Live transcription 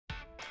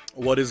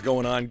What is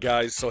going on,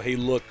 guys? So hey,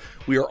 look,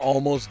 we are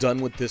almost done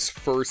with this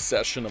first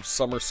session of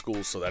summer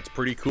school, so that's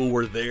pretty cool.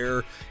 We're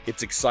there.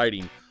 It's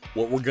exciting.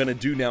 What we're going to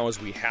do now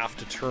is we have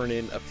to turn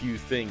in a few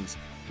things.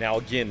 Now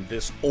again,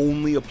 this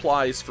only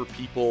applies for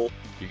people,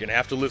 you're going to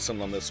have to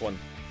listen on this one.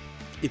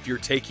 If you're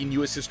taking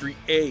U.S. History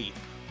A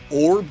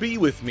or B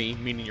with me,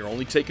 meaning you're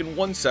only taking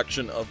one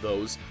section of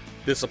those,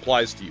 this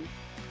applies to you.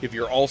 If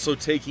you're also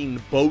taking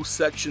both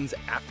sections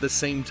at the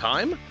same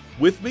time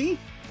with me,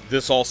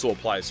 this also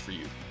applies for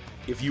you.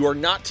 If you are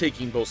not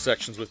taking both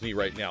sections with me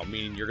right now,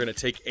 meaning you're going to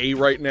take A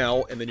right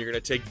now and then you're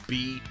going to take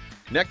B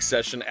next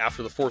session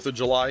after the 4th of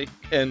July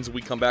ends,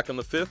 we come back on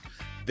the 5th,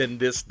 then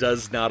this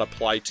does not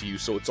apply to you.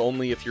 So it's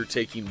only if you're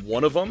taking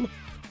one of them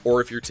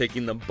or if you're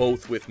taking them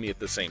both with me at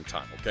the same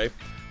time, okay?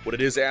 What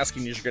it is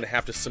asking is you're going to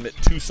have to submit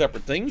two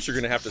separate things. You're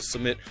going to have to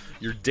submit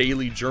your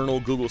daily journal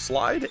Google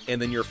slide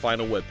and then your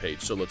final web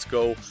page. So let's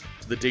go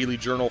to the daily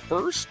journal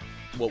first.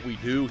 What we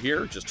do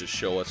here, just to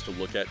show us to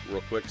look at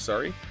real quick,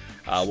 sorry.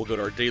 We'll go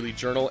to our daily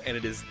journal, and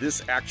it is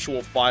this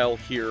actual file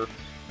here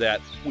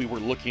that we were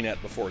looking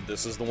at before.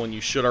 This is the one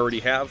you should already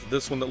have,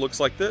 this one that looks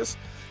like this,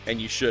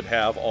 and you should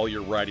have all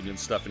your writing and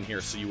stuff in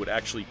here. So you would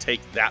actually take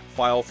that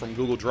file from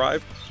Google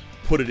Drive,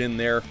 put it in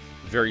there.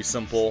 Very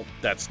simple.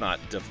 That's not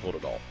difficult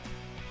at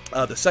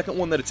all. The second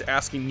one that it's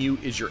asking you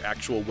is your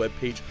actual web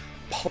page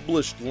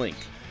published link.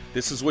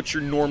 This is what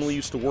you're normally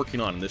used to working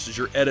on, and this is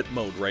your edit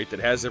mode, right, that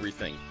has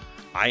everything.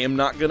 I am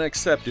not going to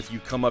accept if you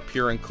come up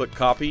here and click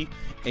copy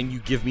and you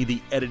give me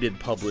the edited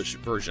published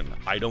version.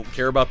 I don't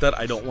care about that.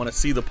 I don't want to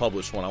see the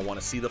published one. I want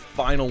to see the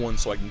final one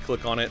so I can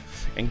click on it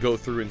and go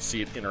through and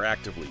see it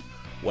interactively.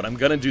 What I'm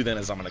going to do then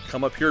is I'm going to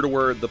come up here to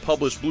where the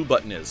published blue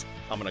button is.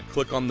 I'm going to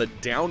click on the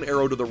down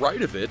arrow to the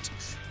right of it,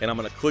 and I'm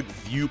going to click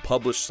view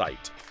published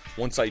site.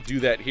 Once I do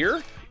that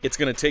here, it's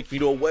going to take me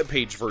to a web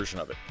page version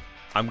of it.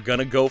 I'm going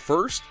to go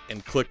first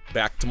and click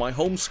back to my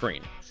home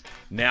screen.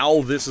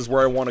 Now this is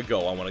where I want to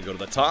go. I want to go to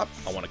the top,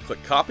 I want to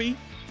click copy,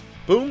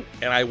 boom,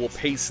 and I will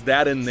paste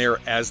that in there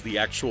as the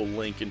actual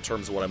link in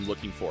terms of what I'm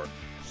looking for.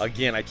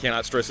 Again, I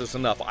cannot stress this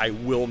enough. I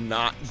will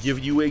not give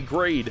you a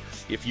grade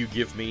if you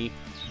give me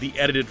the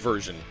edited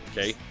version,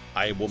 okay?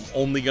 I am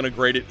only going to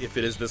grade it if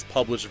it is this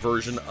published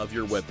version of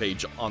your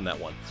webpage on that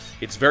one.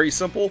 It's very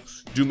simple.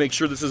 Do make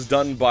sure this is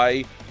done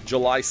by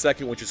July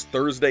 2nd, which is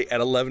Thursday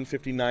at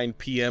 11:59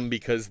 p.m.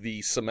 because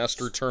the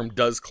semester term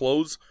does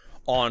close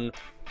on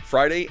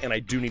Friday, and I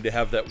do need to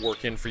have that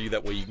work in for you.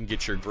 That way you can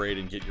get your grade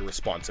and get your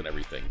response and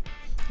everything.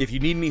 If you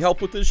need any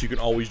help with this, you can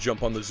always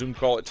jump on the Zoom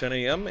call at 10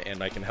 a.m.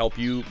 and I can help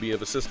you, be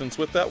of assistance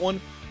with that one.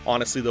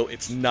 Honestly, though,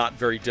 it's not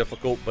very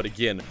difficult, but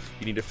again,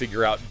 you need to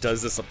figure out,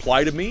 does this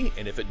apply to me?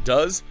 And if it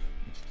does,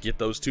 get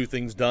those two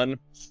things done,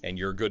 and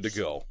you're good to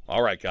go.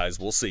 All right, guys,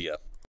 we'll see ya.